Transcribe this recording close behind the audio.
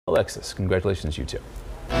Alexis, congratulations, you too.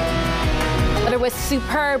 Weather was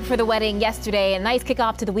superb for the wedding yesterday. A nice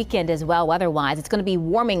kickoff to the weekend as well. Weather-wise, it's going to be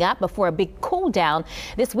warming up before a big cool down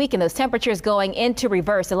this weekend. Those temperatures going into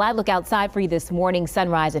reverse. A live look outside for you this morning.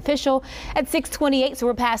 Sunrise official at 6:28. So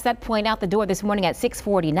we're past that point. Out the door this morning at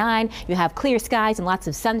 6:49. You have clear skies and lots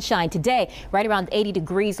of sunshine today. Right around 80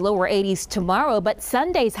 degrees, lower 80s tomorrow. But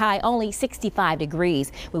Sunday's high only 65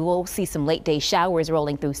 degrees. We will see some late day showers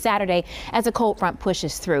rolling through Saturday as a cold front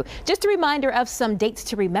pushes through. Just a reminder of some dates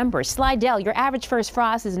to remember. Slidell, your average first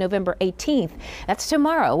frost is November 18th. That's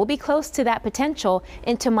tomorrow. We'll be close to that potential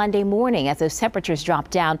into Monday morning as those temperatures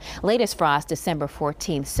drop down. Latest frost December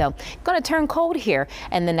 14th. So going to turn cold here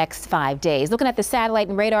in the next 5 days. Looking at the satellite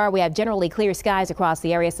and radar, we have generally clear skies across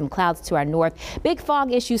the area. Some clouds to our north. Big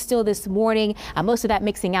fog issues still this morning. Most of that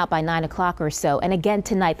mixing out by 9 o'clock or so. And again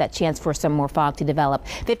tonight, that chance for some more fog to develop.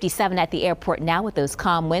 57 at the airport now with those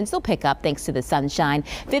calm winds. They'll pick up thanks to the sunshine.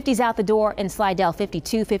 50s out the door in Slidell.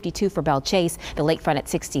 52 for Belle Chase. The lakefront at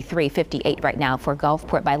 63, 58 right now for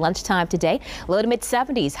Gulfport by lunchtime today. Low to mid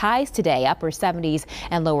 70s, highs today, upper 70s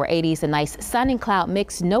and lower 80s. A nice sun and cloud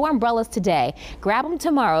mix. No umbrellas today. Grab them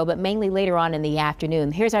tomorrow, but mainly later on in the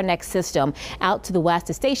afternoon. Here's our next system out to the west.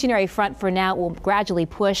 A stationary front for now will gradually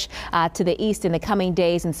push to the east in the coming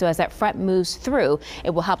days. And so as that front moves through, it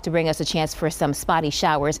will help to bring us a chance for some spotty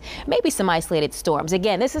showers, maybe some isolated storms.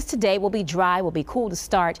 Again, this is today. Will be dry, will be cool to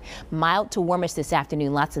start, mild to warmish this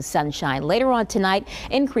afternoon. Lots of sunshine. Later on tonight,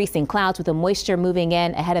 increasing clouds with the moisture moving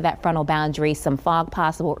in ahead of that frontal boundary. Some fog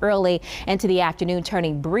possible early into the afternoon,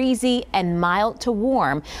 turning breezy and mild to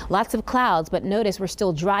warm. Lots of clouds, but notice we're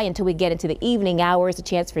still dry until we get into the evening hours. A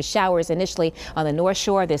chance for showers initially on the north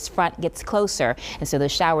shore. This front gets closer, and so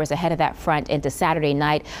those showers ahead of that front into Saturday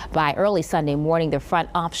night. By early Sunday morning, the front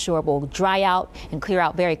offshore will dry out and clear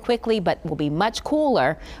out very quickly, but will be much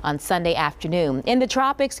cooler on Sunday afternoon. In the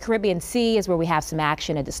tropics, Caribbean Sea is where we have some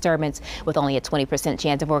action and disturbance with only a 20%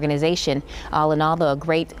 chance of organization. All in all, though, a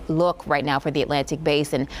great look right now for the Atlantic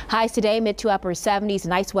Basin. Highs today, mid to upper 70s.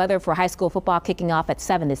 Nice weather for high school football kicking off at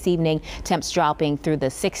 7 this evening. Temps dropping through the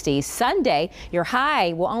 60s. Sunday, your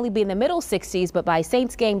high will only be in the middle 60s, but by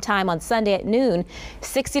Saints game time on Sunday at noon,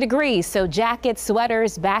 60 degrees. So jackets,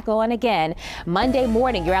 sweaters back on again. Monday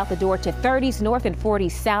morning, you're out the door to 30s north and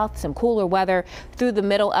 40s south. Some cooler weather through the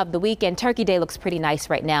middle of the weekend. Turkey Day looks pretty nice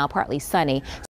right now, partly sunny.